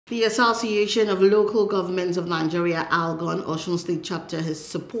The Association of Local Governments of Nigeria, Algon, Osun State Chapter, has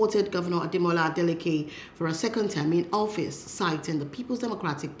supported Governor Ademola Adeleke for a second term in office, citing the People's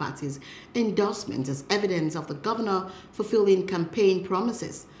Democratic Party's endorsement as evidence of the governor fulfilling campaign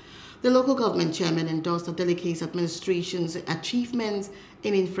promises. The local government chairman endorsed Adeleke's administration's achievements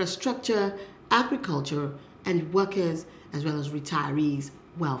in infrastructure, agriculture, and workers, as well as retirees'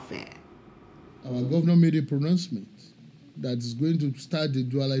 welfare. Our governor made a pronouncement that is going to start the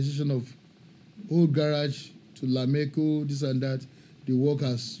dualization of old garage to Lameco, this and that. The work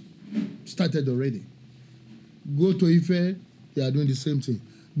has started already. Go to Ife, they are doing the same thing.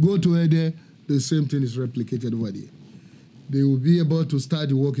 Go to Ede, the same thing is replicated over there. They will be able to start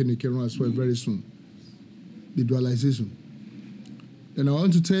the work in the Cameroon as well very soon, the dualization. And I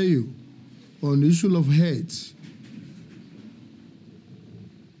want to tell you, on the issue of heads,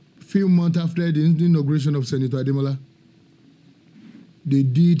 few months after the inauguration of Senator Ademola, they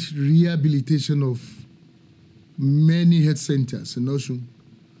did rehabilitation of many health centers in Osun.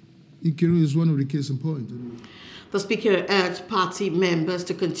 Ikiru is one of the case in point. The Speaker urged party members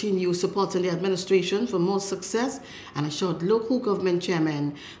to continue supporting the administration for more success and assured local government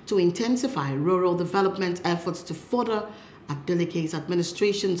chairmen to intensify rural development efforts to further Adeleke's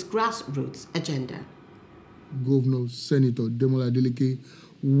administration's grassroots agenda. Governor Senator Ademola Adeleke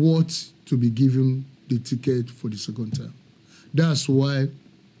wants to be given the ticket for the second term. That's why,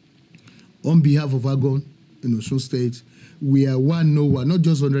 on behalf of Algon in Osun State, we are not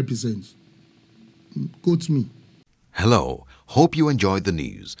just 100%. Quote me. Hello, hope you enjoyed the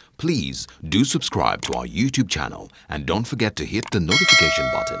news. Please do subscribe to our YouTube channel and don't forget to hit the notification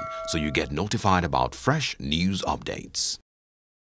button so you get notified about fresh news updates.